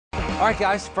All right,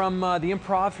 guys, from the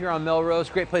Improv here on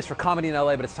Melrose, great place for comedy in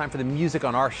LA, but it's time for the music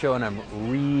on our show, and I'm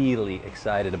really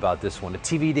excited about this one. A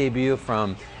TV debut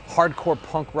from hardcore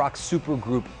punk rock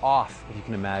supergroup Off, if you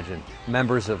can imagine.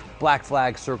 Members of Black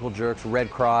Flag, Circle Jerks,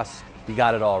 Red Cross, you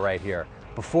got it all right here.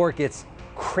 Before it gets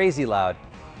crazy loud,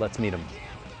 let's meet them.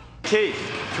 Keith,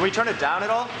 can we turn it down at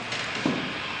all?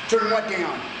 Turn what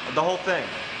down? The whole thing.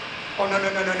 Oh, no.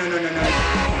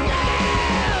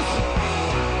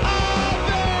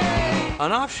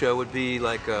 An off show would be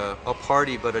like a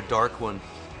party, but a dark one.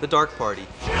 The dark party.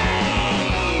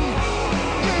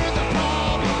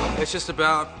 It's just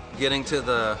about getting to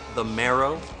the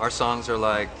marrow. Our songs are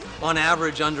like, on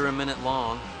average, under a minute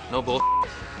long. No bull.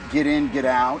 Get in, get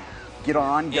out, get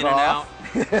on, get off.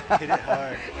 In and out. Hit it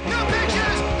hard.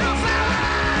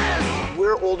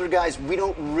 We're older guys, we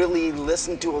don't really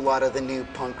listen to a lot of the new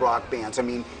punk rock bands. I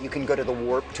mean, you can go to the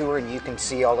Warped Tour and you can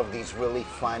see all of these really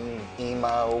fun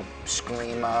emo,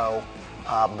 screamo,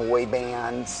 boy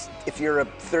bands. If you're a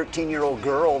 13-year-old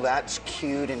girl, that's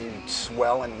cute and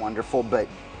swell and wonderful, but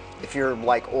if you're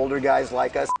like older guys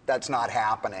like us, that's not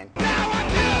happening.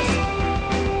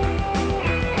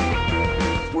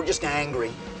 We're just angry.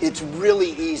 It's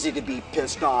really easy to be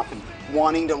pissed off and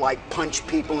wanting to like punch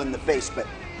people in the face, but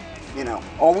you know,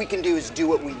 all we can do is do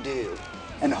what we do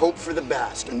and hope for the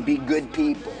best and be good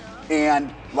people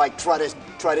and like try to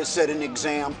set an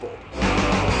example.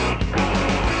 I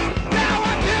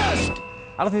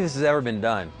don't think this has ever been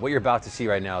done. What you're about to see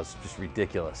right now is just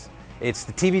ridiculous. It's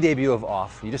the TV debut of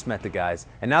Off. You just met the guys.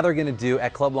 And now they're going to do,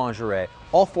 at Club Lingerie,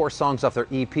 all 4 songs off their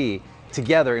EP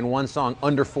together in one song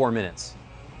under 4 minutes.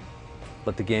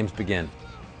 Let the games begin.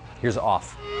 Here's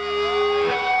Off.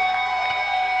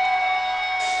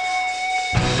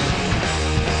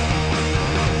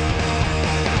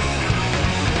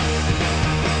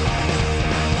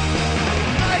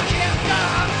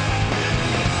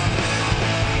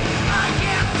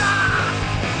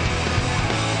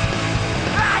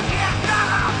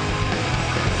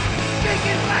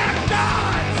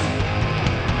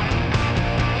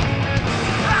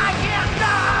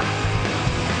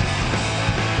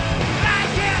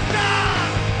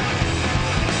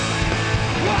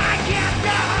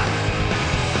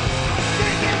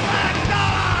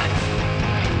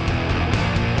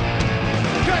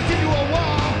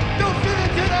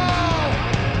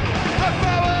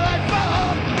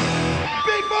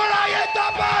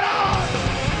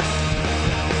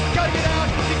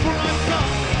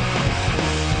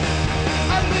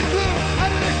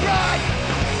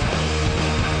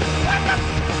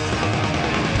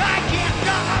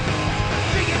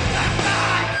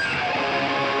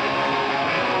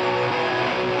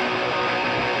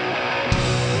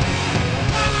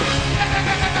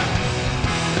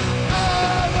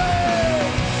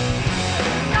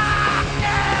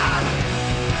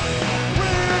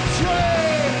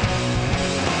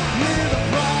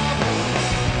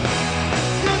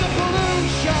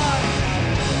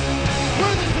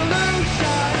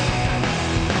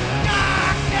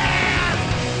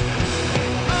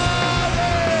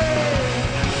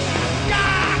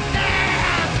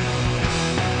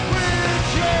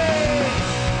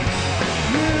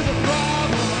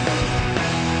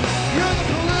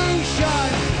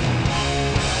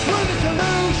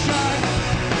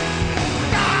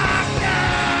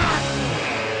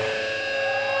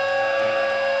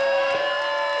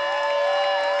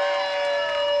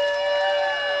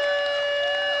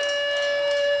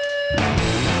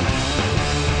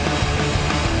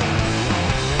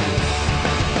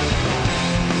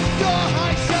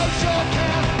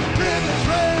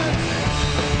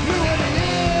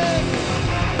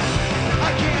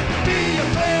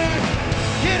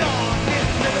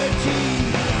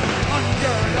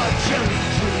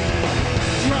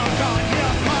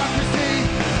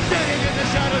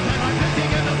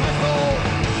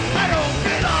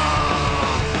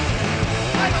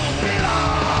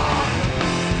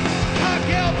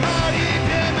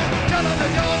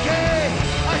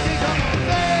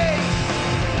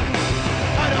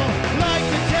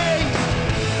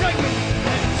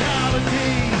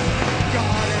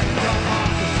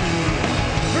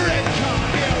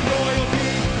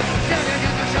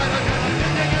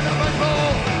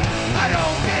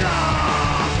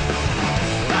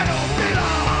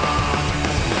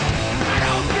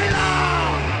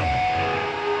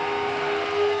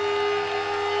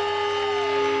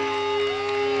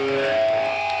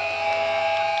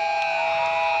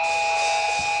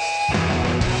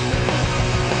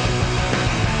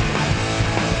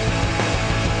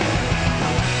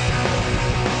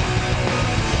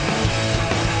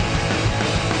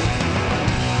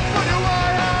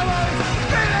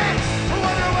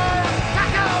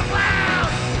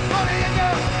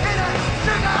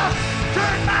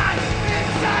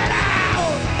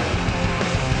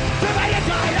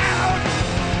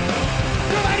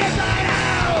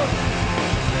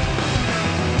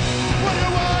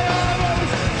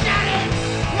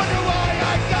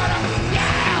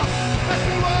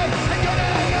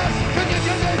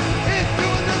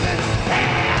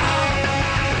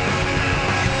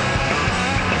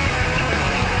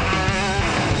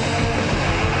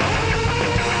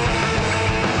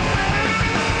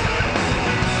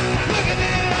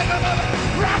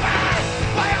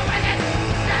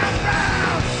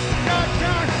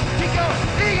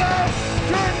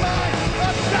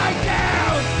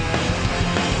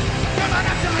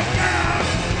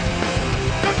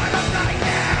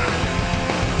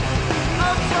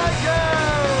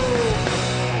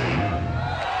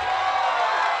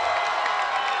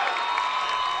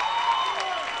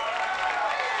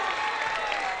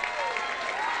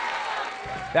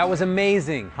 That was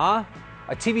amazing, huh?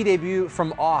 A TV debut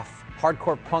from Off,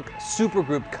 hardcore punk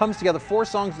supergroup, comes together, 4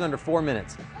 songs in under 4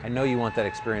 minutes. I know you want that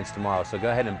experience tomorrow, so go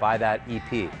ahead and buy that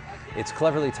EP. It's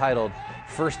cleverly titled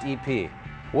First EP.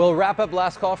 We'll wrap up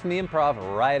Last Call from the Improv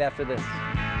right after this.